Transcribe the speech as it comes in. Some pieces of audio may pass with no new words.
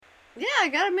Yeah, I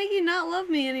gotta make you not love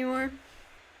me anymore.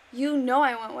 You know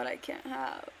I want what I can't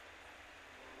have.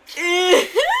 I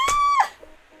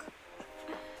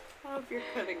hope you're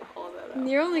cutting all that out.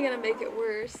 You're only gonna make it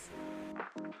worse.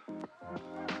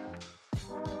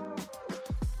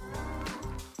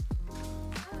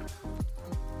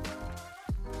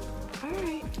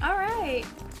 Alright.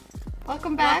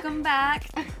 Welcome back. Welcome back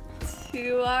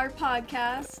to our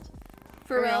podcast,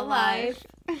 For Real Life.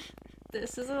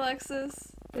 This is Alexis.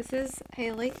 This is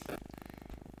Hailey.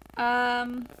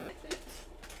 What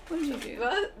did you do?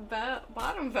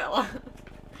 Bottom fella.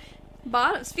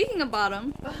 Speaking of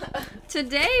bottom,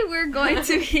 today we're going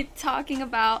to be talking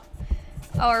about,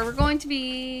 or we're going to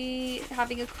be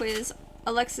having a quiz.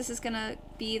 Alexis is going to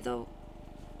be the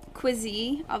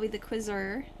quizzee. I'll be the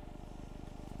quizzer.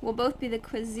 We'll both be the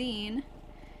cuisine.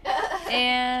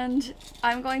 And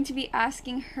I'm going to be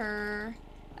asking her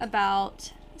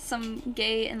about some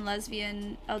gay and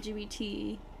lesbian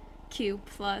LGBTQ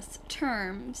plus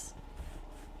terms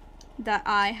that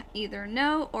I either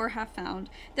know or have found.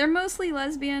 They're mostly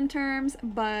lesbian terms,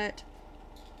 but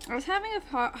I was having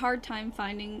a hard time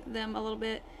finding them a little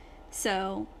bit,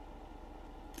 so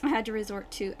I had to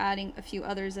resort to adding a few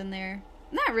others in there.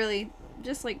 Not really,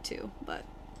 just like two, but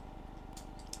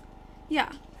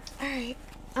yeah. Alright,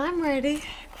 I'm ready.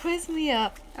 Quiz me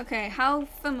up. Okay, how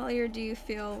familiar do you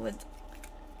feel with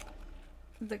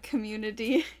the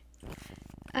community?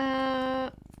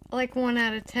 Like 1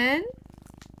 out of 10?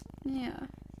 Yeah.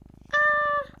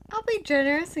 I'll be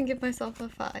generous and give myself a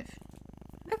 5.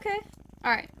 Okay.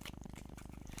 Alright.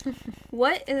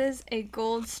 What is a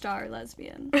gold star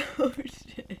lesbian? Oh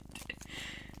shit.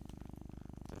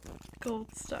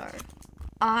 Gold star.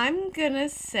 I'm gonna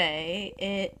say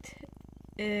it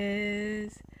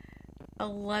is a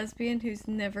lesbian who's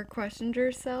never questioned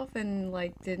herself and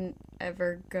like didn't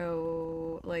ever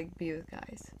go like be with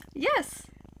guys. Yes.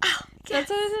 Oh, That's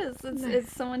what it is. Nice.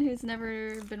 It's someone who's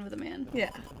never been with a man. Yeah.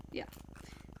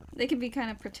 They can be kind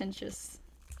of pretentious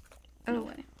in a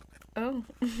way. Oh.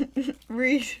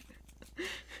 Read.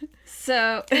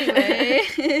 So,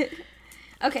 anyway.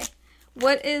 Okay.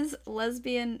 What is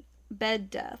lesbian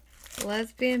bed death?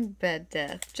 Lesbian bed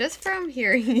death. Just from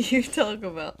hearing you talk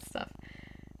about stuff,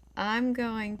 I'm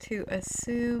going to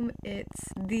assume it's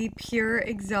the pure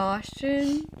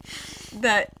exhaustion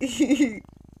that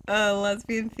a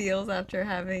lesbian feels after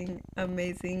having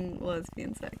amazing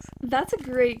lesbian sex. That's a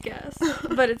great guess,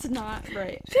 but it's not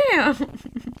right. Damn!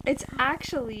 It's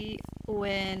actually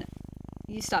when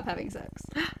you stop having sex.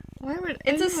 Why would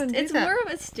It's anyone do it's that? more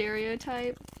of a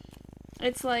stereotype.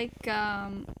 It's like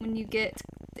when you get.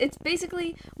 It's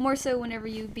basically more so whenever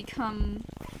you become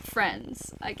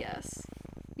friends, I guess.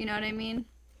 You know what I mean?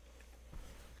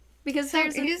 Because So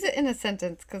there's use it in a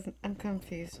sentence because I'm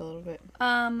confused a little bit.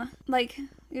 like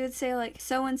you would say like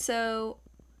so and so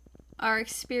are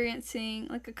experiencing,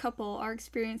 like a couple are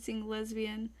experiencing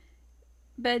lesbian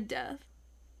bed death,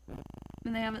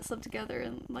 and they haven't slept together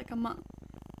in like a month.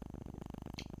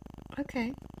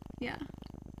 Okay. Yeah.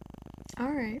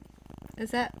 All right. Is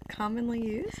that commonly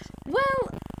used? Well,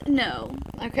 no.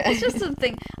 Okay. It's just a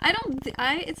thing.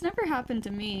 It's never happened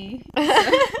to me.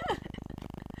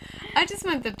 I just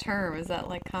meant the term. Is that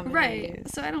like commonly Right.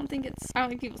 used? So I don't think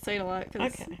people say it a lot.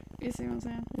 Cause Okay. You see what I'm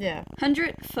saying? Yeah.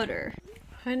 100-footer.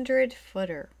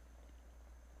 100-footer.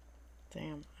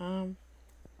 Damn.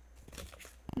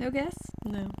 No guess?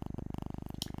 No.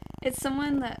 It's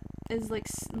someone that is like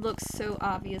looks so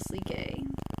obviously gay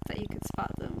that you could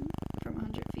spot them from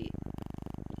 100 feet.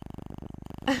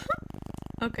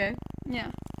 Okay. Yeah,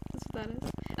 that's what that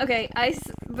is. Okay,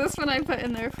 this one I put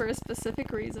in there for a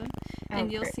specific reason,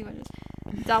 and you'll great. see what it is.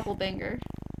 Doppelbanger.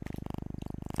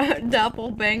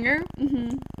 Doppelbanger.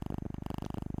 Mm-hmm.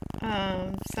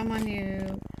 Someone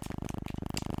you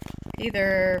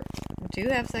either do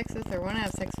have sex with or want to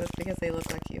have sex with because they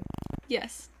look like you.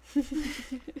 Yes.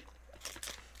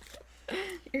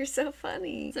 You're so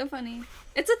funny. So funny.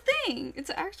 It's a thing. It's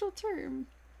an actual term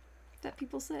that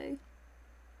people say.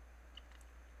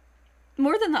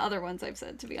 More than the other ones I've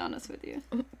said, to be honest with you.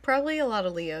 Probably a lot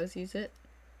of Leos use it.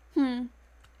 When's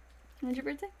your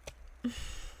birthday?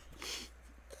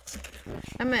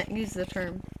 I meant use the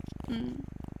term. Mm.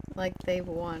 Like they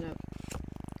want to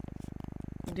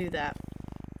do that.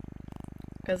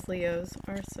 Because Leos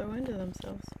are so into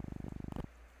themselves.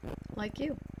 Like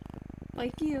you.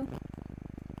 Like you.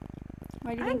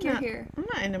 Why do you I'm think you're not- here? I'm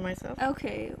not into myself.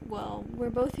 Okay, well, we're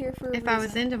both here for a If I was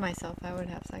reason. into myself, I would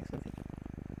have sex with you.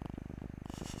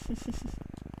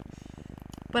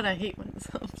 But I hate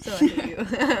myself, so I hate you.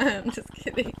 I'm just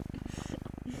kidding.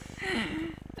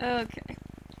 Okay.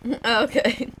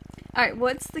 Okay. Alright,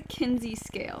 what's the Kinsey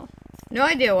scale? No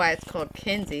idea why it's called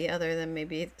Kinsey, other than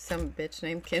maybe some bitch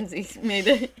named Kinsey made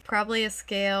it. Probably a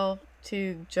scale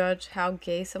to judge how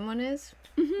gay someone is.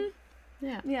 Mm-hmm.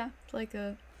 Yeah. Yeah. It's like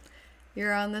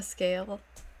you're on the scale.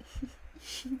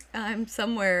 I'm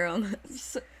somewhere on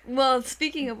this. Well,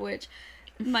 speaking of which,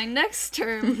 my next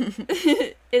term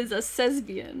is a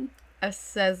lesbian. A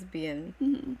lesbian.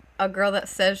 Mm-hmm. A girl that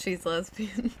says she's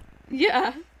lesbian.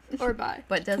 Yeah. Or bi.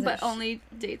 But doesn't. But only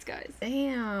dates guys.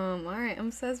 Damn. Alright,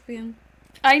 I'm lesbian.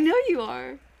 I know you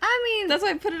are. I mean, That's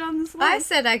why I put it on this list. I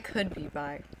said I could be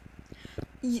bi.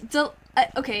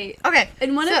 Okay. Okay.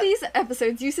 In one of these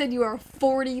episodes, you said you are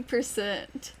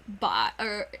 40% bi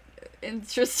or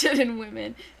interested in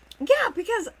women. Yeah,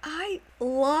 because I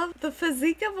love the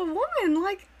physique of a woman.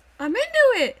 Like, I'm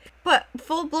into it. But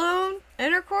full-blown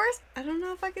intercourse, I don't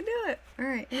know if I could do it.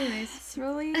 Alright, anyways. It's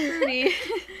really pretty.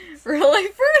 Really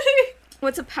pretty.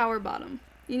 What's a power bottom?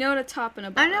 You know what a top and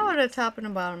a bottom I know what a top and a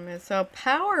bottom is. So a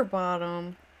power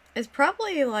bottom is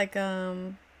probably like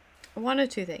one of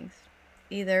two things.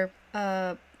 Either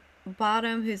a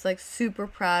bottom who's like super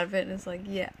proud of it and is like,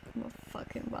 yeah, I'm a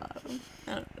fucking bottom.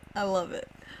 I love it.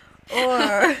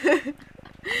 Or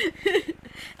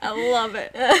I love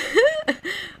it.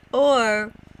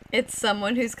 or it's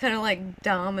someone who's kind of like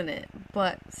dominant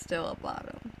but still a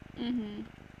bottom. Mm-hmm.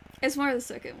 It's more the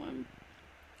second one.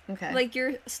 Okay. Like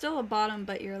you're still a bottom,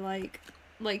 but you're like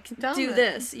dominant. do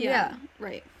this. Yeah. Yeah.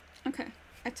 Right. Okay.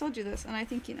 I told you this, and I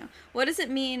think you know. What does it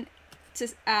mean to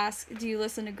ask, do you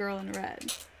listen to Girl in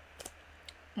Red?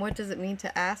 What does it mean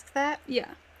to ask that?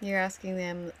 Yeah. You're asking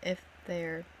them if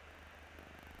they're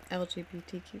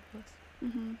LGBTQ+.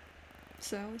 Mm-hmm.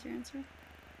 So, what's your answer?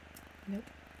 Nope.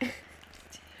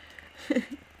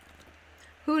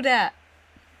 Who dat?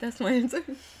 That's my answer.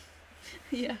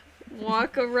 Yeah.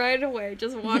 Walk right away.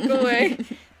 Just walk away.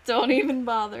 Don't even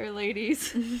bother,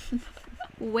 ladies.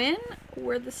 When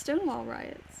were the Stonewall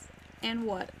riots? And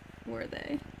what were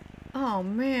they? Oh,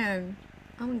 man.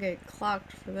 I'm gonna get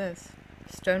clocked for this.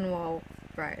 Stonewall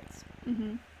riots.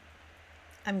 Mm-hmm.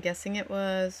 I'm guessing it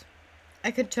was...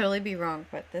 I could totally be wrong,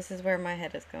 but this is where my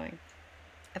head is going.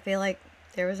 I feel like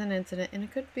there was an incident, and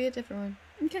it could be a different one,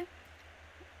 Okay.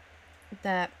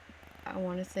 that I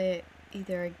want to say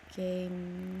either a gay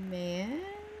man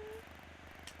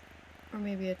or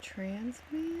maybe a trans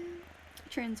man.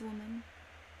 Trans woman.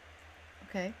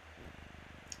 Okay.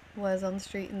 Was on the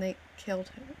street and they killed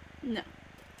her. No.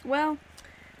 Well,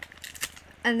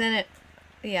 And then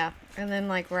and then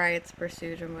like riots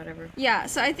pursued or whatever. yeah,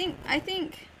 so I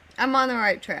think I'm on the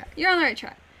right track. you're on the right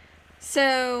track.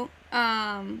 So,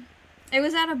 it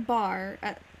was at a bar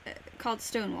called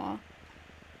Stonewall.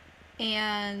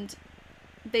 And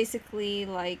basically,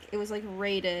 like, it was, like,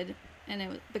 raided. And it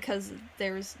was because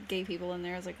there was gay people in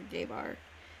there. It was, like, a gay bar.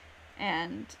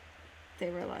 And they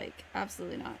were like,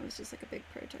 absolutely not. It was just, like, a big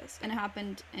protest. And it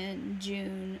happened in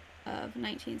June of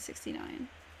 1969.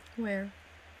 Where?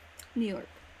 New York.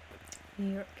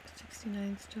 New York,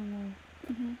 69 Stonewall.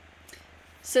 Mm-hmm.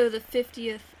 So the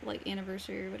 50th, like,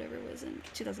 anniversary or whatever was in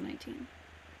 2019.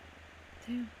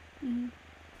 Damn. Mm-hmm.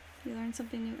 You learn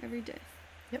something new every day.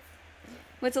 Yep.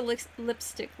 What's a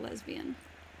lipstick lesbian?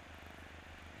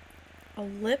 A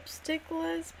lipstick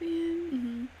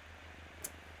lesbian?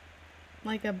 Mm-hmm.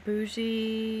 Like a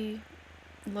bougie,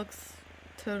 looks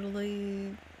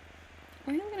totally...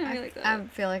 Why are you looking at me like that? I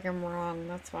feel like I'm wrong,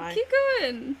 that's why. Keep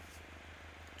going.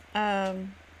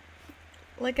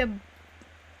 Like a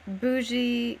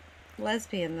bougie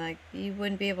lesbian. Like, you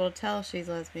wouldn't be able to tell she's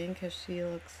lesbian because she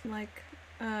looks like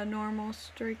a normal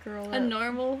straight girl. A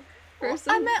normal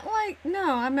person? Well,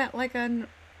 I meant like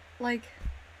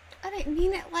I didn't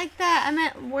mean it like that. I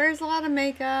meant wears a lot of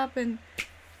makeup and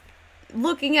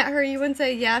looking at her, you wouldn't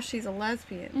say, yeah, she's a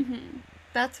lesbian. Mm-hmm.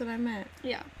 That's what I meant.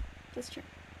 Yeah, that's true.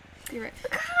 You're right.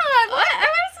 God, What? I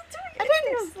wasn't doing I anything.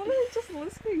 didn't- I was literally just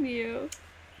listening to you.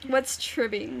 What's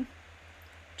tribbing?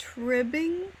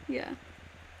 Tribbing? Yeah.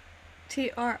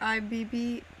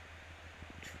 TRIBB.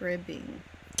 Tribbing.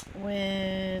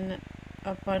 When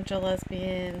a bunch of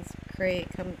lesbians create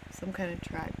some kind of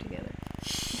tribe together.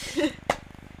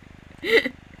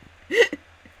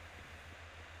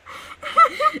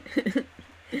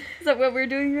 Is that what we're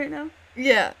doing right now?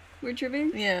 Yeah. We're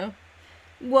tribbing? Yeah.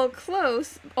 Well,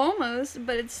 close. Almost,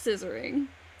 but it's scissoring.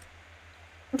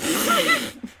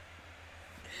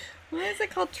 Why is it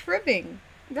called tribbing?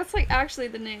 That's, like, actually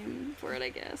the name for it, I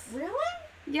guess. Really?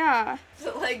 Yeah.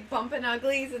 So like bumping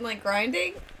uglies and like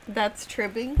grinding? That's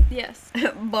tribbing? Yes.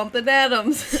 Bumping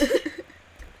Adams.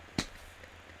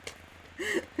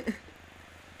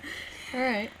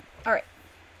 Alright.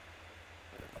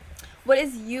 What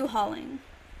is U-hauling?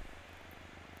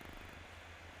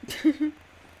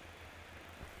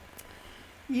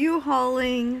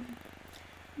 U-hauling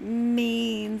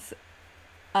means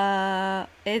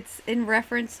it's in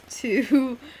reference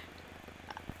to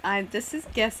this is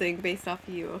guessing based off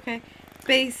of you, okay?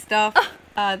 Based off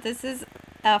this is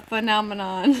a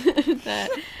phenomenon that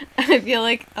I feel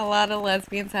like a lot of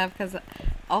lesbians have, because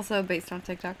also based on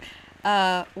TikTok,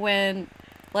 when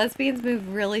lesbians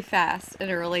move really fast in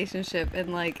a relationship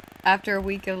and like after a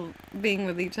week of being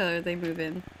with each other they move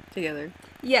in together.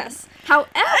 Yes. However,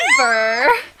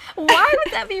 why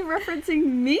would that be referencing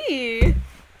me?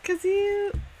 Because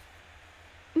you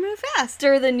move fast.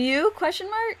 Faster than you? Question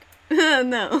mark?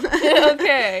 No.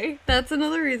 Okay. That's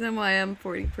another reason why I'm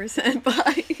 40%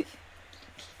 bi.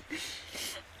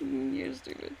 You're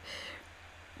stupid.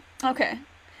 Okay.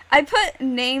 I put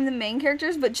name the main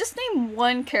characters, but just name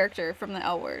one character from the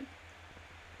L Word.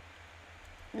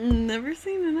 Never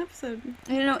seen an episode.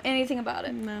 You don't know anything about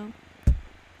it. No.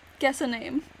 Guess a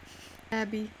name.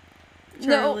 Abby.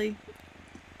 Charlie. No.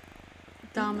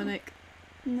 Dominic.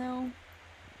 No.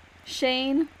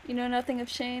 Shane. You know nothing of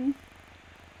Shane?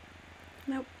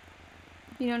 Nope.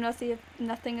 You know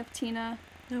nothing of Tina?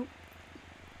 Nope.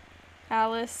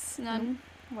 Alice? None?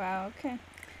 Nope. Wow, okay.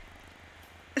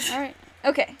 Alright.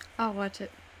 Okay. I'll watch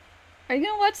it. Are you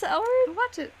gonna watch the L Word? I'll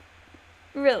watch it.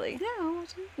 Really? Yeah, I'll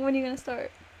watch it. When are you gonna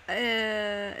start?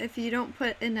 If you don't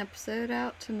put an episode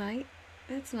out tonight,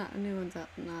 it's not, a new one's not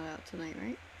out tonight,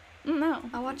 right? No.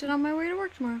 I'll watch it on my way to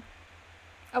work tomorrow.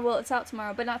 Oh, well, it's out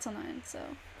tomorrow, but not till 9, so.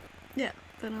 Yeah,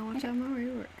 then I'll watch it on my way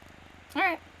to work.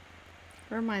 Alright.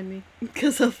 Remind me,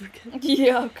 because I'll forget.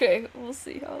 Yeah, okay. We'll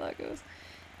see how that goes.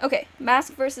 Okay,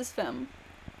 Mask versus Femme.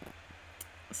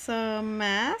 So,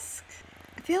 mask?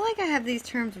 I feel like I have these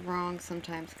terms wrong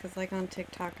sometimes, because like on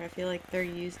TikTok, I feel like they're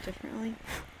used differently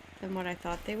than what I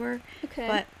thought they were. Okay.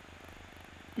 But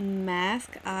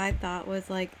mask, I thought was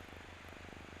like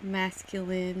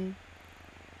masculine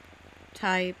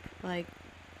type, like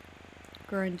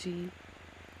grungy.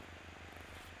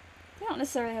 They don't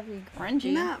necessarily have to be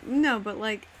grungy. No, but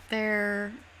like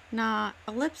they're not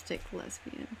a lipstick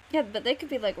lesbian. Yeah, but they could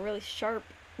be like really sharp.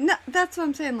 No, that's what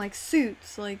I'm saying. Like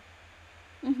suits, like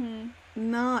Mm-hmm.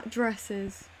 not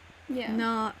dresses, Yeah.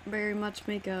 not very much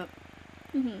makeup.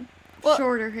 Mm-hmm. Well,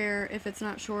 Shorter hair. If it's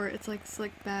not short, it's like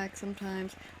slicked back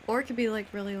sometimes, or it could be like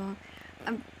really long.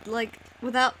 I'm like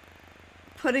without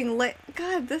putting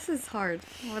God, this is hard.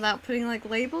 Without putting like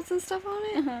labels and stuff on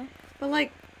it. uh-huh. But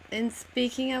like, in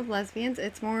speaking of lesbians,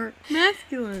 it's more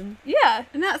masculine. Yeah.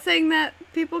 I'm not saying that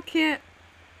people can't.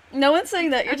 No one's saying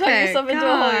that. You're talking Okay, yourself into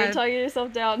a hole. You're God. talking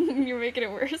yourself down. You're making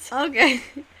it worse. Okay.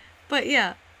 But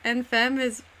yeah, and femme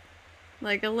is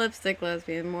like a lipstick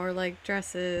lesbian, more like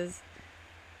dresses,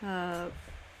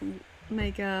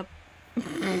 makeup,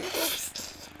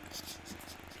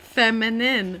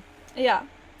 feminine. Yeah.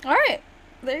 Alright.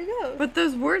 There you go. But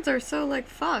those words are so like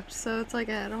fucked, so it's like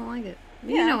I don't like it.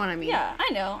 You know what I mean? Yeah,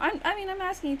 I know. I'm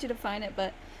asking you to define it,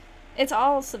 but it's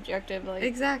all subjective. Like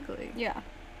Exactly. Yeah.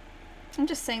 I'm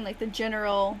just saying like the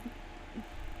general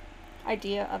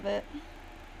idea of it.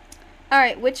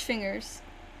 Alright, which fingers?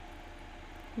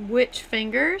 Which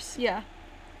fingers? Yeah.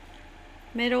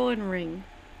 Middle and ring.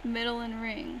 Middle and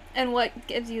ring. And what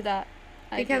gives you that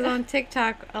idea? Because on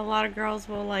TikTok, a lot of girls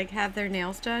will like have their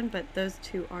nails done, but those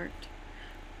two aren't.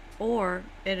 Or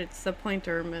it's the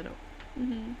pointer or middle.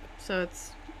 Mm-hmm. So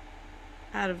it's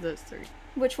out of those three.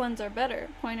 Which ones are better?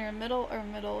 Pointer and middle, or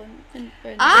middle and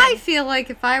I ring? feel like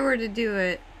if I were to do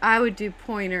it, I would do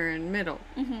pointer and middle.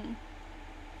 Mm-hmm.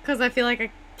 Because I feel like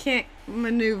I can't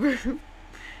maneuver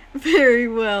very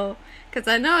well. Because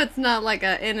I know it's not like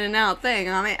a in and out thing.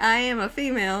 I mean, I am a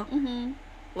female. Mm-hmm.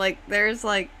 Like, there's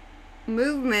like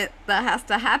movement that has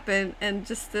to happen, and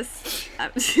just this.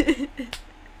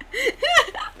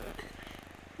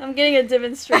 I'm getting a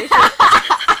demonstration.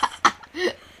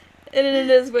 And it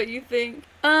is what you think.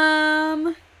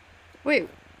 Wait,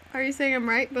 are you saying I'm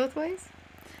right both ways?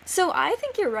 So I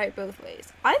think you're right both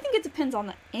ways. I think it depends on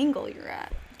the angle you're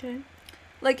at. Okay.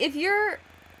 Like, if you're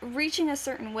reaching a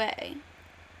certain way,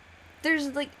 there's,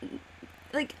 like,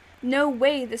 no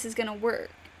way this is gonna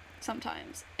work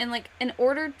sometimes. And, like, in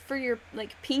order for your,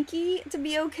 like, pinky to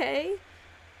be okay,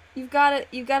 you've gotta,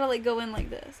 like, go in like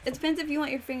this. It depends if you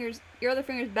want your other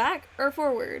fingers back or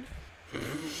forward.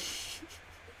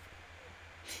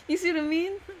 You see what I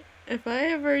mean? If I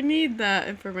ever need that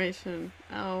information,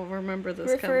 I'll remember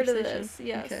this Refer conversation. to this,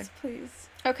 yes, Okay. please.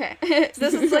 Okay,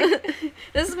 this is like,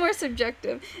 this is more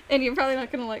subjective, and you're probably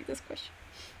not gonna like this question.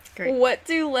 Great. What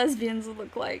do lesbians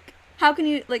look like? How can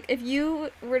you, like, if you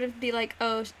were to be like,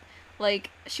 oh, like,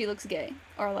 she looks gay,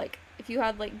 or like, if you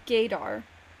had like gaydar,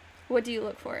 What do you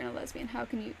look for in a lesbian? How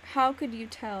could you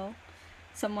tell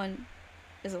someone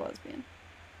is a lesbian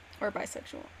or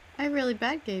bisexual? I have really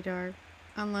bad gaydar,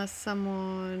 unless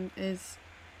someone is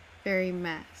very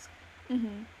masked.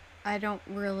 Mm-hmm. I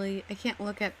can't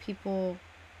look at people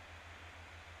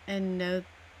and know,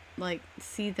 like,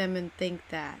 see them and think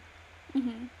that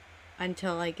Mm-hmm.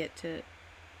 until I get to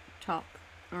talk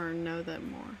or know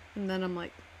them more. And then I'm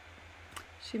like,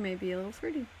 she may be a little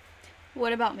fruity.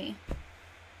 What about me?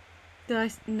 Did I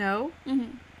know?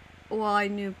 Mm-hmm. Well, I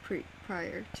knew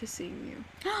prior to seeing you.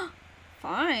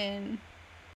 Fine.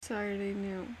 So I already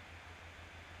knew.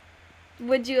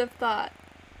 Would you have thought?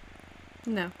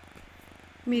 No.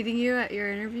 Meeting you at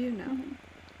your interview? No.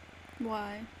 Mm-hmm.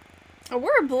 Why? I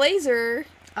wore a blazer.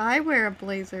 I wear a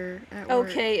blazer at work.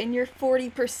 Okay, and you're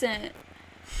 40%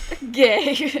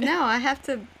 gay. No, I'm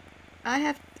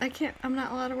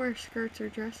not allowed to wear skirts or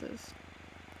dresses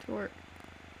to work.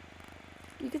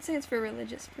 You could say it's for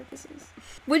religious purposes.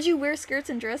 Would you wear skirts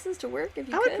and dresses to work if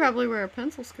you I could? would probably wear a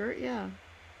pencil skirt, yeah.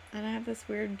 And I have this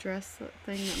weird dress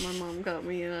thing that my mom got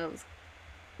me and I was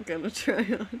gonna try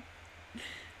on.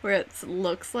 Where it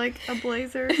looks like a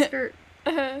blazer skirt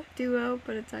duo,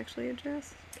 but it's actually a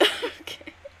dress.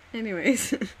 Okay.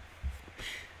 Anyways.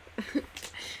 I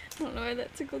don't know why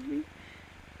that tickled me.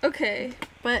 Okay.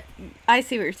 But I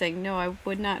see what you're saying. No, I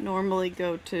would not normally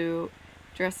go to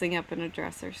dressing up in a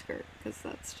dress or skirt, because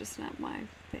that's just not my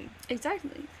thing.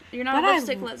 Exactly. You're not a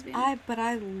lipstick lesbian. But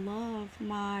I love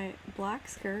my black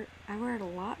skirt. I wear it a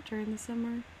lot during the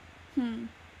summer. Hmm.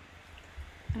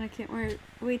 And I can't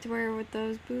wait to wear it with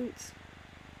those boots.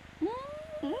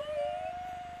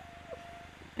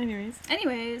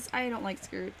 Anyways, I don't like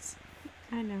skirts.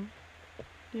 I know.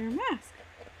 You're a mask.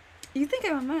 You think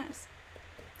I'm a mess?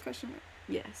 Question mark.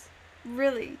 Yes.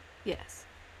 Really? Yes.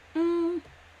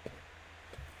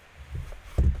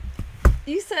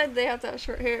 You said they have to have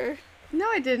short hair. No,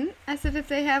 I didn't. I said if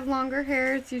they have longer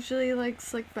hair, it's usually like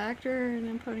slick back or in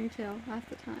a ponytail half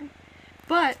the time.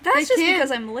 But that's just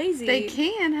because I'm lazy. They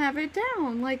can have it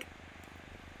down. Like,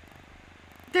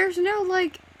 there's no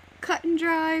like cut and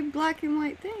dry black and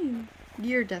white thing.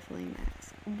 You're definitely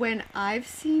masked. When I've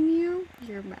seen you,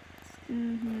 you're masked.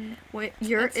 Mm-hmm. What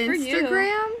your That's for you.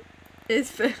 Instagram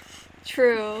is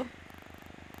True.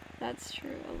 That's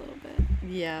true a little bit.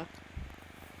 Yeah.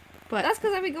 But that's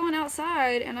because I be going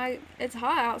outside and it's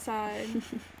hot outside.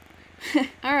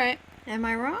 All right. Am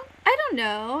I wrong? I don't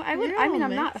know. I'm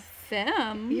not a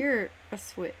femme. You're a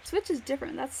switch. Switch is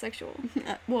different. That's sexual.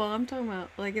 Well, I'm talking about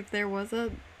like if there was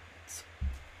a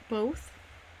both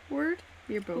word,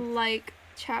 you're both. Like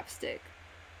chapstick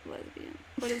lesbian.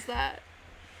 What is that?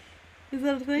 Is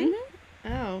that a thing?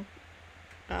 Mm-hmm. Oh.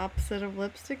 Opposite of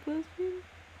lipstick lesbian?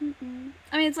 Mm-mm.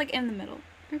 I mean, it's like in the middle.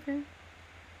 Okay.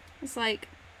 It's like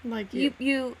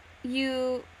you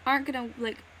aren't gonna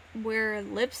like wear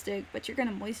lipstick, but you're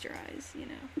gonna moisturize, you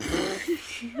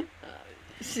know.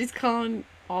 She's calling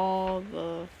all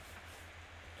the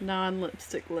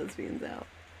non-lipstick lesbians out.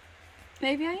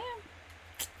 Maybe I am.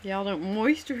 Y'all don't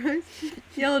moisturize.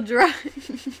 Y'all dry.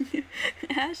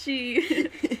 Ashy.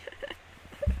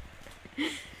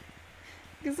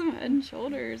 Get some head and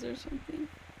shoulders or something.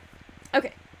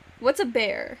 Okay. What's a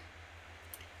bear?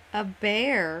 A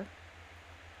bear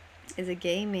is a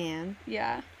gay man.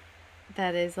 Yeah.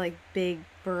 That is like big,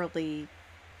 burly.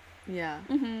 Yeah.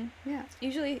 Mm-hmm. Yeah.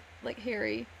 Usually like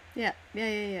hairy. Yeah.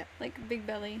 Yeah. Like big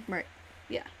belly. Right.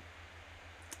 Yeah.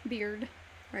 Beard.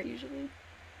 Right. Usually.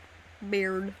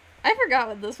 Beard. I forgot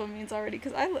what this one means already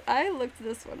because I looked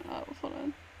this one up. Hold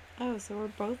on. Oh, so we're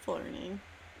both learning.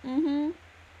 Mm-hmm.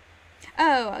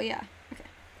 Oh, yeah. Okay.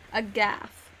 A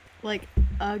gaff. Like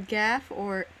a gaff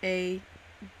or a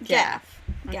Gaff.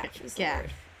 Okay. Gaff is the Gaff.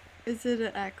 word. Is it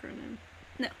an acronym?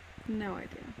 No. No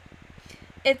idea.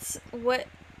 It's what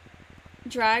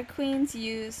drag queens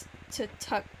use to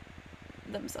tuck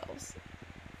themselves.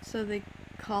 So they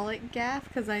call it gaff?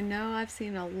 Because I know I've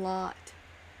seen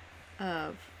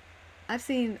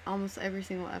almost every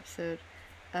single episode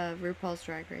of RuPaul's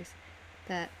Drag Race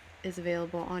that is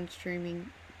available on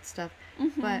streaming stuff.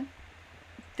 Mm-hmm. But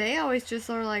they always just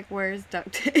are like, where's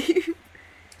duct tape?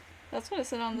 That's what it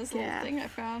said on this little thing I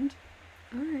found.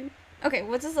 Alright. Okay,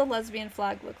 what does a lesbian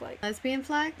flag look like? Lesbian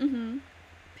flag? Mm-hmm.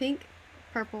 Pink,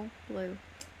 purple, blue.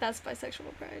 That's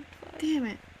bisexual pride flag. Damn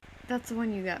it. That's the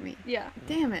one you got me. Yeah.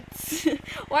 Damn it.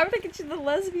 Why would I get you the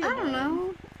lesbian I don't one?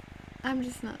 know. I'm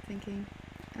just not thinking.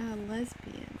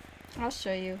 Lesbian. I'll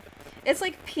show you. It's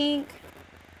like pink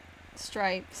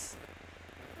stripes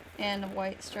and a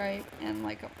white stripe and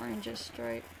like an orangish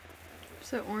stripe.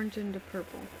 So orange into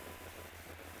purple.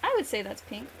 I would say that's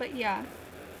pink, but yeah.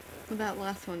 Well, that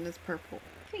last one is purple.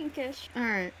 pinkish.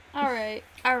 Alright.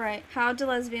 Alright. How do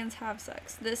lesbians have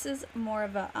sex? This is more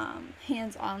of a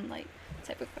hands-on like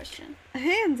type of question.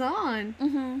 Hands on?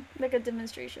 Mm-hmm. Like a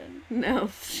demonstration. No.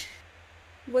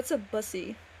 What's a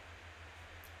bussy?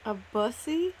 A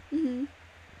bussy? Mm-hmm.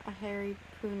 A hairy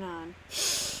poonan.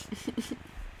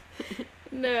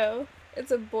 No.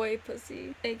 It's a boy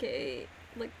pussy. AKA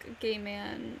like a gay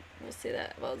man will say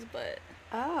that about his butt.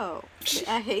 Oh.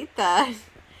 I hate that.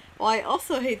 Well, I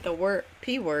also hate the word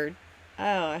P word.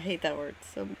 Oh, I hate that word.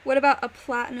 So What about a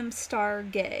platinum star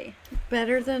gay?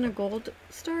 better than a gold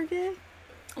star gay?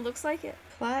 It looks like it.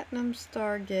 Platinum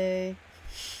star gay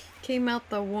came out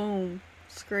the womb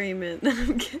screaming.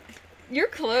 I'm kidding. You're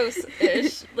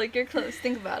close-ish. Like, you're close.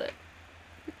 Think about it.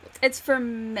 It's for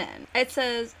men. It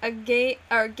says gay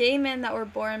men that were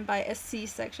born by a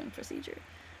C-section procedure.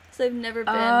 So they've never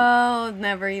been... Oh,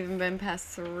 never even been passed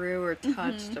through or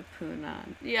touched a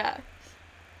poonan. Yeah.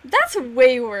 That's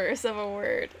way worse of a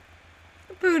word.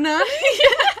 Poonan?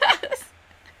 Yes!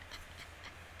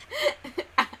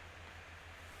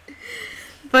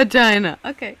 Vagina.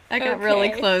 Okay, I got really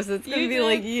Okay. close. It's gonna You be did.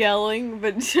 like yelling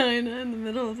vagina in the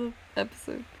middle of the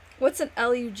episode. What's an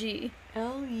LUG?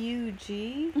 LUG?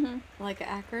 Mm-hmm. Like an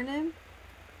acronym?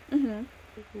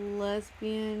 Mm-hmm.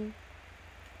 Lesbian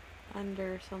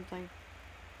under something.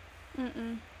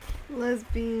 Mm-mm.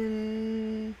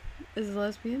 Lesbian is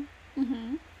lesbian?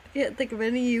 Mm-hmm. I can't think of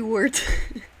any U words.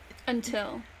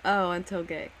 Until. Oh, until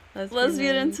gay.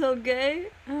 Lesbian until gay?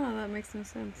 Oh, that makes no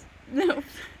sense. No.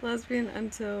 Lesbian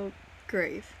until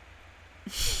grave.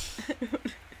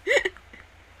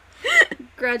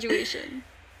 Graduation.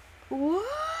 What?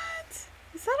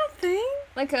 Is that a thing?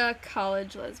 Like a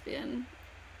college lesbian.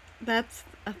 That's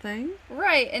a thing?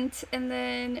 Right, and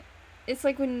then it's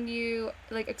like when you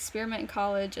like experiment in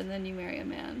college and then you marry a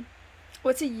man.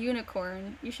 What's a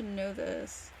unicorn? You should know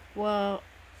this. Well,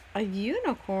 a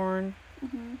unicorn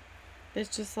Mm-hmm. is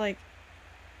just like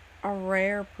a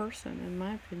rare person, in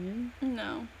my opinion.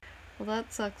 No. Well,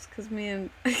 that sucks because me and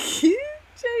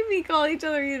Jamie call each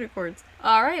other unicorns.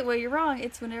 All right, well, you're wrong.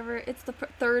 It's whenever it's the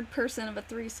third person of a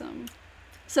threesome.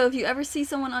 So if you ever see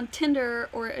someone on Tinder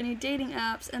or any dating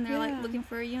apps and they're like Yeah. looking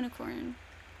for a unicorn.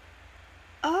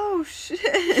 Oh,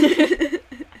 shit.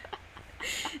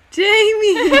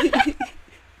 Jamie!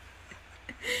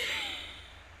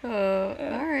 Oh,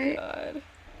 alright. God.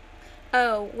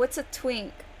 Oh, what's a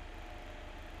twink?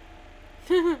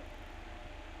 I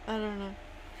don't know.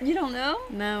 You don't know?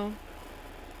 No.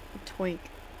 A twink.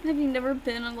 Have you never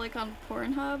been on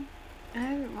Pornhub? I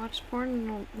haven't watched porn in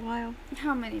a while.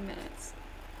 How many minutes?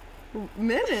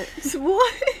 Minutes?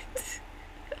 What?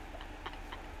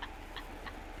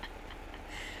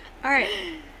 Alright.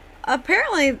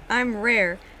 Apparently, I'm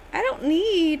rare. I don't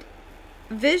need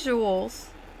visuals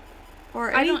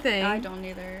or anything I don't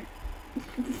either.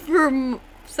 for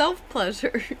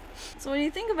self-pleasure. So what do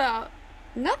you think about?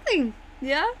 Nothing.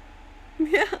 Yeah?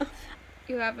 Yeah.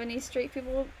 You have any straight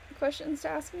people questions to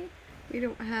ask me? We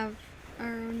don't have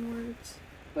our own words.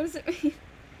 What does it mean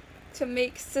to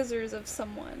make scissors of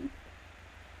someone?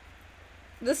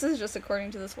 This is just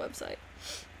according to this website.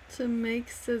 To make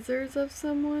scissors of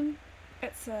someone?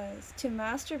 It says to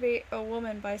masturbate a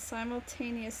woman by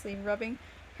simultaneously rubbing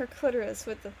her clitoris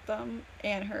with the thumb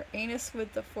and her anus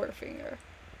with the forefinger.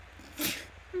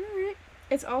 Alright.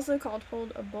 It's also called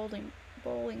hold a bowling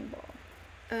ball.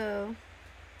 Oh.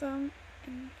 Thumb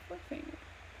and forefinger.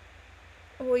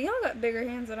 Well, y'all got bigger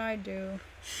hands than I do.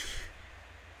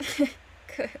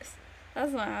 'Cause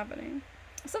that's not happening.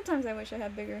 Sometimes I wish I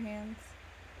had bigger hands.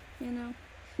 You know?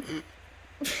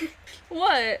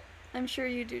 What? I'm sure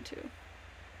you do too.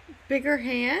 Bigger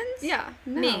hands? Yeah,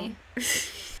 No. me.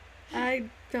 I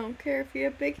don't care if you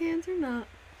have big hands or not.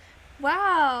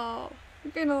 Wow.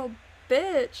 You're being a little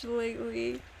bitch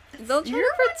lately. Don't try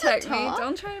You're to one to protect me. talk.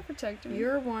 Don't try to protect me.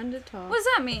 You're one to talk. What does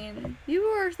that mean? You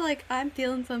were like, I'm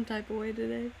feeling some type of way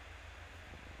today.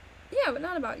 Yeah, but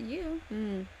not about you.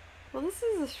 Well, this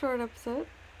is a short episode.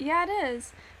 Yeah, it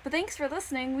is. But thanks for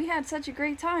listening. We had such a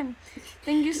great time.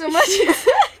 Thank you so much.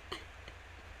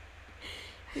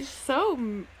 You're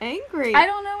so angry. I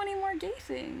don't know any more gay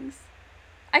things.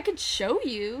 I could show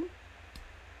you.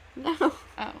 No.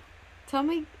 Oh. Tell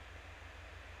me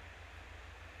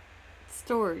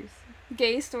stories.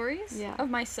 Gay stories? Yeah. Of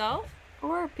myself?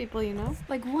 Or people you know.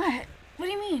 Like what? What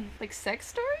do you mean? Like sex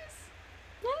stories?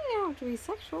 No, you don't have to be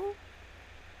sexual.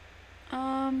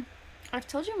 I've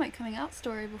told you my coming out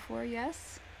story before,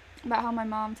 yes? About how my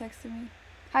mom texted me.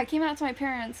 How I came out to my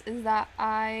parents is that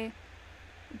I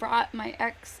brought my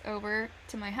ex over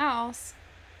to my house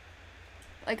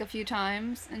like a few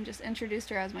times and just introduced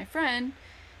her as my friend.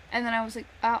 And then I was like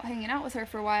out hanging out with her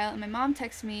for a while, and my mom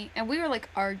texted me, and we were like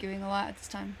arguing a lot at this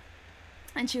time.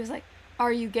 And she was like,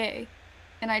 "Are you gay?"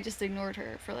 And I just ignored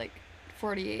her for like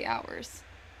 48 hours.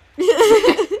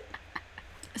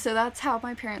 So that's how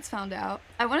my parents found out.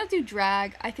 I want to do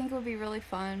drag. I think it would be really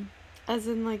fun. As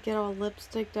in, like, get all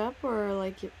lipsticked up, or,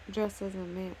 like, dress as a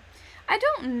man? I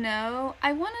don't know.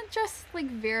 I want to just, like,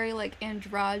 very, like,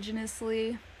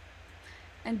 androgynously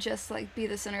and just, like, be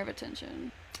the center of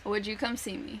attention. Would you come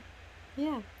see me?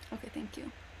 Yeah. Okay, thank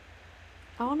you.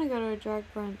 I want to go to a drag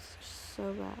brunch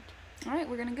so bad. Alright,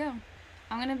 we're gonna go.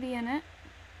 I'm gonna be in it.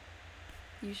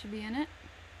 You should be in it.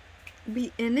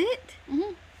 Be in it?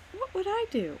 Mm-hmm. What would I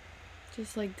do?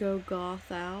 Just, like, go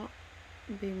goth out?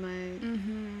 Be my...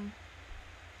 Mm-hmm.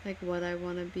 Like, what I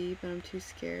want to be, but I'm too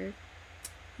scared?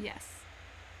 Yes.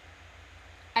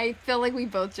 I feel like we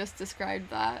both just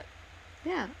described that.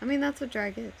 Yeah. I mean, that's what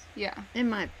drag is. Yeah. In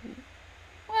my opinion.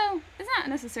 Well, it's not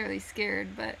necessarily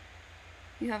scared, but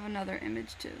you have another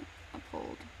image to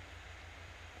uphold.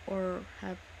 Or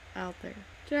have out there.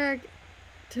 Drag,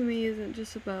 to me, isn't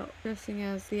just about dressing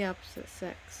as the opposite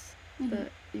sex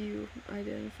that you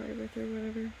identify with or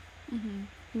whatever.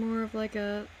 Mm-hmm. More of like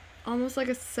almost like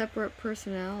a separate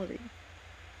personality.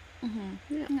 Mm-hmm.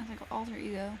 Yeah. Yeah, like an alter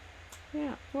ego.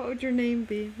 Yeah. What would your name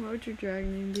be? What would your drag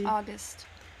name be? August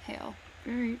Hale.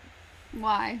 Alright.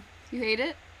 Why? You hate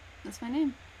it? That's my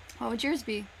name. What would yours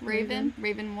be? Raven?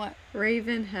 Raven what?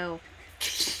 Raven Hell.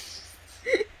 That's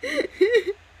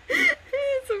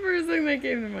the first thing that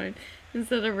came to mind.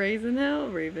 Instead of Raisin Hell,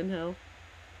 Raven Hell.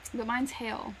 But mine's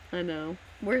Hale. I know.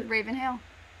 We're Raven Hale.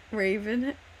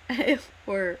 Raven Hale.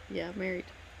 Or, yeah, married.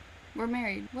 We're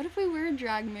married. What if we were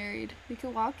drag married? We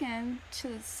could walk in to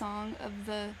the song of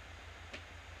the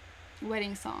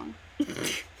wedding song.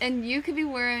 And you could be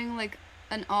wearing like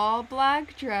an all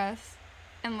black dress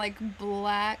and like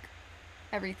black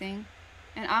everything.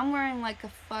 And I'm wearing like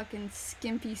a fucking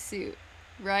skimpy suit,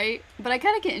 right? But I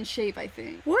gotta get in shape, I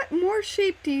think. What more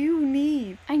shape do you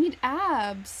need? I need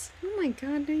abs. Oh my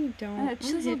god, no you don't. And a I'll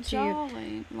chiseled hit you.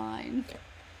 jawline.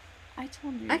 I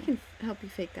told you. I can help you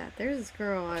fake that. There's this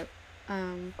girl I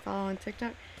follow on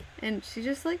TikTok, and she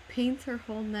just like paints her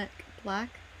whole neck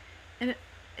black, and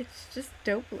it's just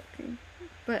dope looking.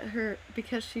 But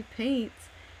because she paints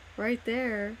right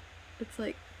there, it's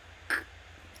like,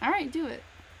 Alright, do it.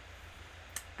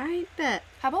 I bet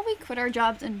How about we quit our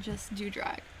jobs and just do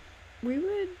drag? we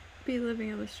would be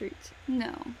living on the streets.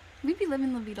 No. We'd be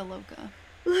living La Vida Loca.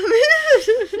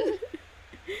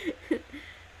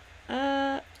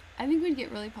 I think we'd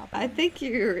get really popular. I think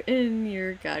you're in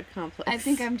your god complex. I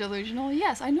think I'm delusional.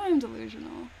 Yes, I know I'm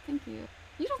delusional. Thank you.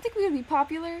 You don't think we would be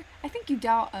popular? I think you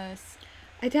doubt us.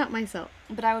 I doubt myself.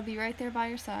 But I would be right there by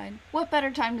your side. What better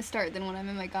time to start than when I'm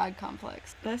in my god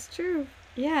complex? That's true.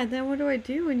 Yeah, then what do I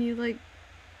do when you like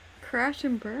crash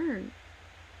and burn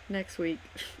next week?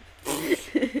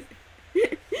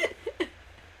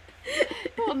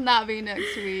 Will not be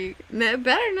next week. No,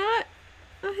 better not.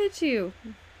 I'll hit you.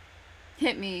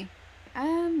 Hit me.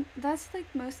 That's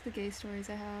like most of the gay stories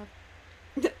I have.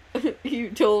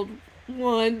 You told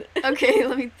one. Okay,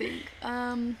 let me think.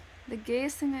 The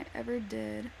gayest thing I ever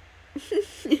did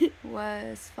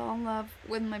was fall in love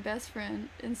with my best friend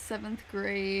in 7th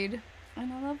grade.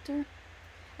 And I loved her.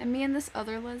 And me and this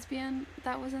other lesbian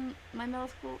that was in my middle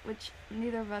school, which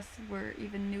neither of us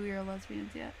knew we were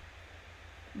lesbians yet.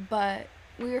 But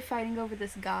we were fighting over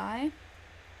this guy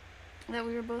that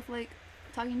we were both like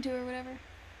talking to or whatever.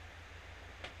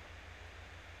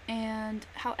 And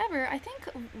however, I think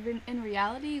in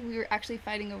reality we were actually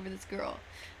fighting over this girl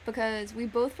because we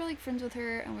both were like friends with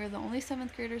her, and we were the only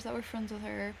 7th graders that were friends with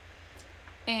her.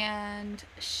 And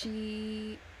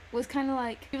she was kind of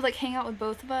like, she would like hang out with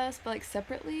both of us but like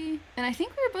separately, and I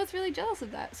think we were both really jealous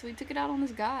of that, so we took it out on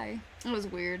this guy. It was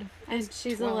weird. And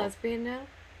she's 12. A lesbian now?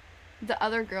 The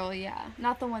other girl, yeah,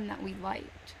 not the one that we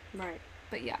liked. Right.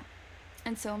 But yeah,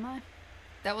 and so am I.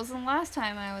 That wasn't the last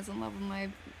time I was in love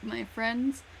with my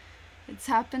friends. It's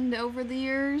happened over the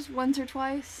years once or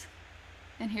twice,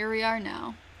 and here we are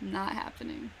now. Not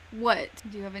happening. What?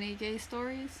 Do you have any gay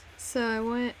stories? So I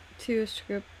went to a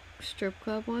strip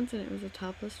club once, and it was a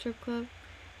topless strip club,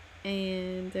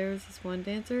 and there was this one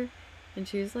dancer, and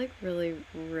she was like really,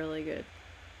 really good,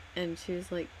 and she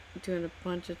was like doing a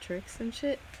bunch of tricks and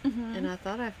shit, and I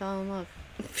thought I fell in love.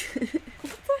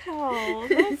 What the hell?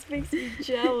 That makes me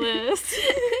jealous.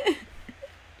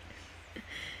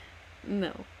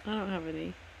 No, I don't have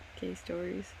any gay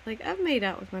stories. Like, I've made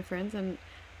out with my friends, and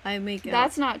I make out.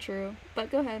 That's not true,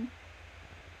 but go ahead.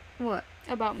 What?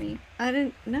 About me.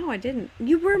 No, I didn't.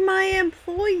 You were my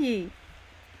employee.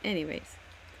 Anyways,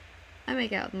 I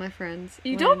make out with my friends.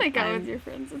 You when don't make out I'm with your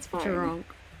friends. It's fine. drunk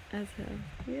as hell.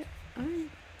 Yeah.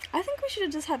 I think we should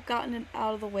have just have gotten it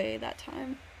out of the way that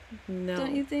time. No.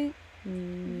 Don't you think?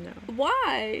 No.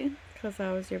 Why? Because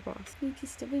I was your boss. You can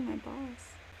still be my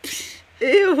boss.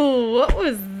 Ew, what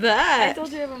was that? I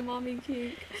told you I have a mommy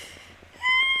kink.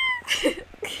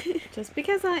 Just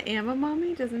because I am a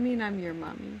mommy doesn't mean I'm your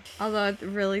mommy. Although I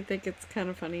really think it's kind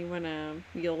of funny when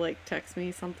you'll like text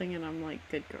me something and I'm like,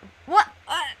 good girl. What?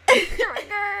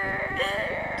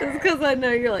 Just because I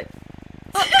know you're like,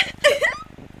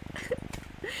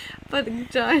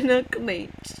 vagina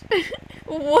clench.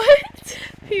 What?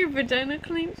 Your vagina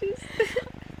clenches.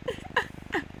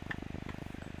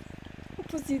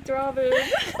 Pussy throbbing.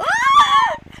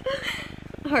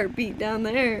 Heartbeat down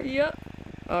there. Yep.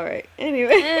 Alright,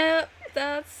 anyway. Yep,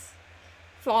 that's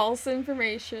false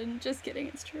information. Just kidding,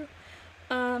 it's true.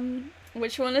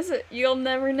 Which one is it? You'll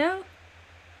never know.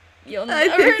 You'll I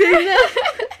never think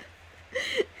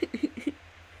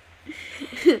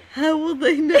they know. How will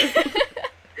they know?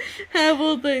 How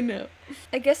will they know?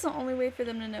 I guess the only way for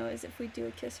them to know is if we do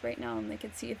a kiss right now and they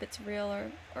can see if it's real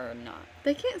or not.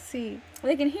 They can't see.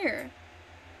 They can hear.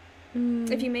 Mm.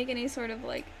 If you make any sort of,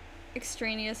 like,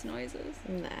 extraneous noises.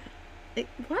 Nah.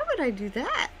 Why would I do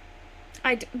that?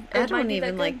 I don't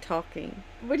even like talking.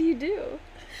 What do you do?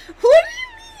 What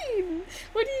do you mean?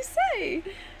 What do you say?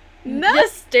 No.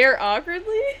 Just stare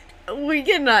awkwardly? We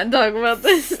cannot talk about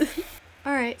this.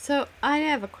 Alright, so I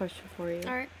have a question for you.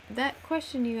 Alright. That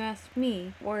question you asked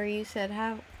me, where you said,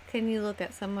 how can you look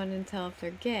at someone and tell if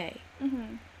they're gay?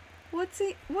 Mm-hmm. What's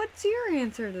your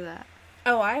answer to that?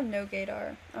 Oh, I have no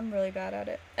gaydar. I'm really bad at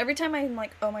it. Every time I'm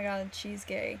like, oh my god, she's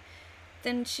gay,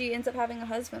 then she ends up having a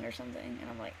husband or something. And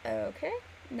I'm like, oh, okay,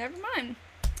 never mind.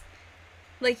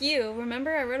 Like you,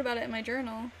 remember I wrote about it in my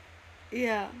journal.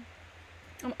 Yeah.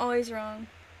 I'm always wrong.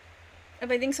 If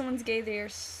I think someone's gay, they are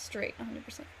straight,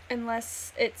 100%.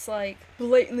 Unless it's like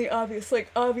blatantly obvious.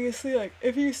 Like, obviously, like,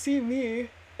 if you see me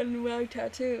and my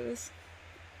tattoos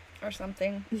or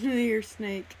something. Your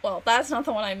snake. Well, that's not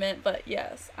the one I meant, but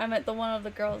yes. I meant the one of the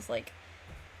girls, like,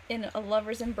 in a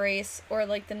lover's embrace, or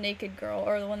like the naked girl,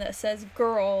 or the one that says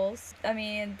girls. I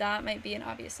mean, that might be an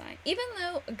obvious sign. Even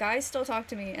though guys still talk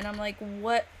to me, and I'm like,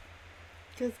 what?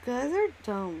 Because guys are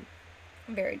dumb.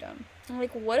 I'm very dumb. I'm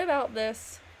like, what about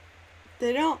this?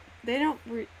 They don't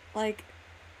like,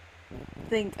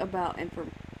 think about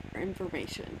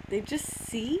information. They just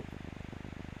see,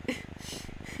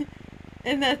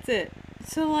 and that's it.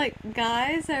 So, like,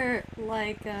 guys are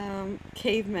like,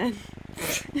 cavemen.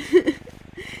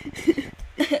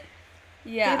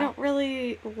 Yeah. They don't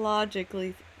really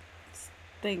logically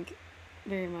think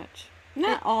very much.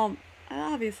 Not all,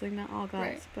 obviously not all guys,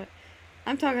 Right. but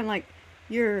I'm talking like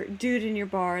your dude in your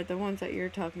bar, the ones that you're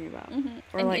talking about. Mm-hmm.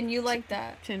 Or and you like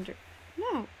that. Tinder.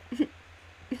 No.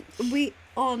 We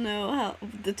all know how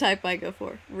the type I go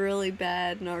for. Really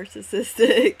bad,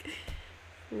 narcissistic.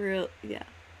 Yeah.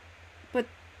 But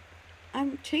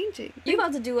I'm changing. You're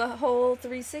about to do a whole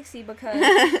 360 because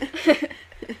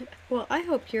Well, I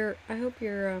hope your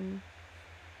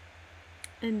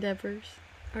endeavors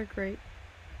are great.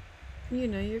 You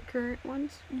know, your current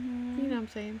ones. Mm-hmm. You know what I'm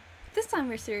saying. This time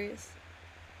we're serious.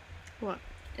 What?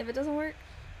 If it doesn't work,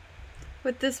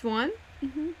 With this one?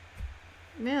 mm-hmm.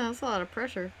 Man, that's a lot of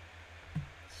pressure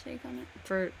Shake on it.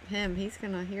 for him. He's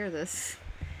gonna hear this.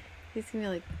 He's gonna be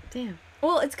like, damn.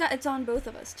 Well, it's on both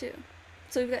of us too.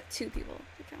 So we've got 2 people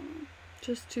to count on.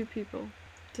 Just 2 people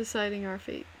deciding our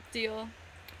fate. Deal.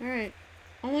 Alright.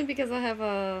 Only because I have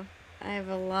a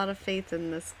lot of faith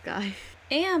in this guy.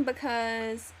 And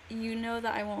because you know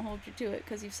that I won't hold you to it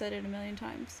because you've said it a million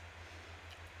times.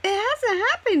 It hasn't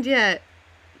happened yet.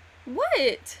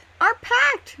 What? Our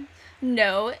pact.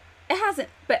 No, it hasn't.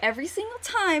 But every single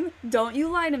time, don't you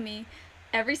lie to me.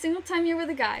 Every single time you're with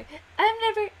a guy, I'm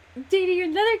never dating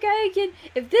another guy again.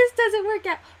 If this doesn't work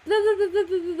out, blah, blah, blah,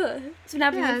 blah, blah, blah. It's been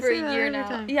happening Yeah, I for a say that year every now.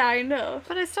 time. Yeah, I know.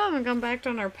 But I still haven't gone back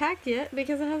on our pact yet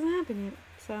because it hasn't happened yet.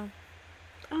 So, I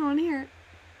don't want to hear it.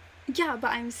 Yeah,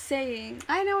 but I'm saying,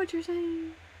 I know what you're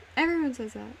saying. Everyone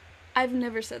says that. I've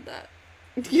never said that.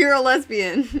 You're a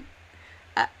lesbian.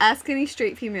 Ask any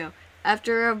straight female.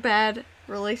 After a bad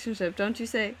relationship, don't you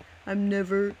say, I'm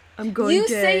going You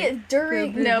gay. say it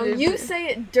during, no, you say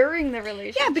it during the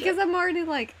relationship. Yeah, because I'm already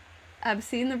like, I've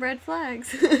seen the red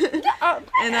flags. Yeah,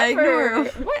 and I ignore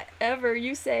them. Whatever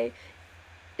you say,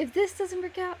 if this doesn't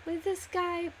work out with this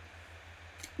guy,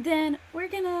 then we're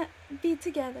gonna be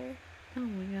together. Oh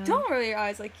my god. Don't roll your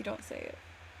eyes like you don't say it.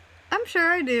 I'm sure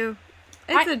I do.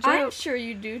 It's a joke. I'm sure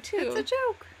you do too. It's a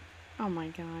joke. Oh my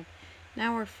god.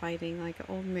 Now we're fighting like an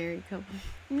old married couple.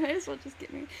 Might as well just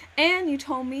get married. And you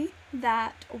told me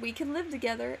that we can live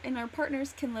together and our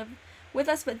partners can live with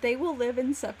us, but they will live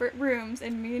in separate rooms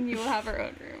and me and you will have our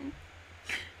own room.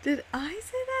 Did I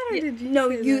say that or did you No,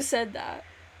 say you that? said that.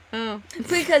 Oh.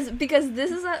 Because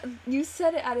this is you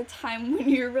said it at a time when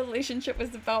your relationship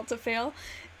was about to fail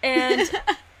and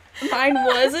mine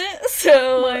wasn't,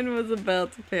 so Mine was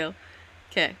about to fail.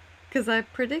 Okay. Because I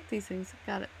predict these things.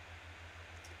 Got it.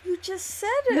 you just said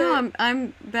it. No,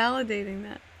 I'm validating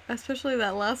that. Especially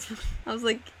that last one. I was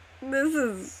like, this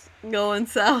is going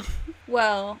south.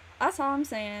 Well, that's all I'm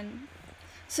saying.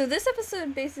 So this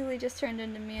episode basically just turned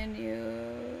into me and you.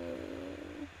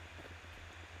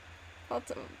 What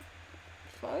the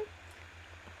fuck?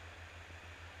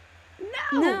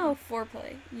 No,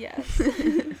 foreplay. Yes.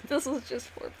 This was just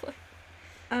foreplay.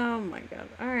 Oh my god.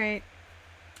 Alright.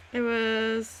 It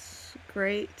was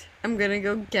great. I'm gonna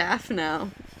go gaff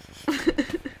now.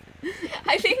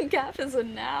 I think gaff is a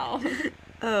now.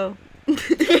 Oh.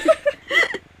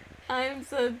 I'm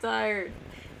so tired.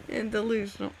 And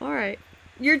delusional. Alright.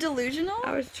 You're delusional?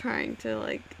 I was trying to,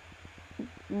 like,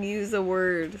 use a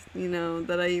word, you know,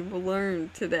 that I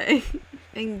learned today.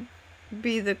 And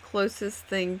be the closest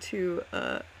thing to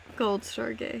gold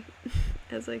star gay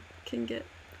as I can get.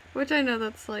 Which I know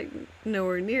that's, like,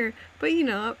 nowhere near. But, you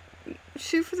know,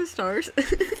 shoot for the stars.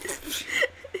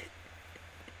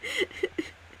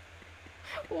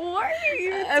 What are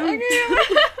you talking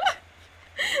about?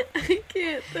 I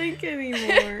can't think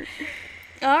anymore.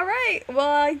 Alright, well,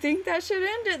 I think that should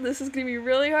end it. This is going to be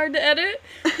really hard to edit,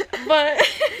 but...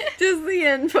 Just the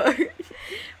end part.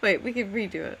 Wait, we can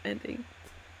redo it, ending.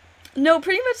 No,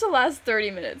 pretty much the last 30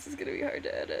 minutes is going to be hard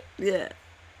to edit. Yeah.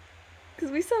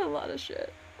 Because we said a lot of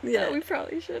shit. Yeah. That we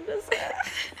probably shouldn't have said.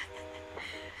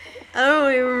 I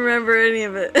don't even remember any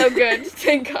of it. Oh, good.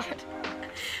 Thank God.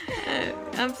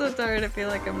 I'm so tired, I feel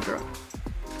like I'm drunk.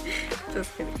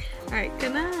 Just kidding. Alright,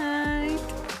 good night.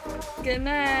 Good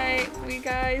night. We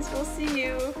guys will see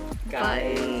you.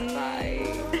 Guys.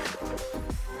 Bye. Bye.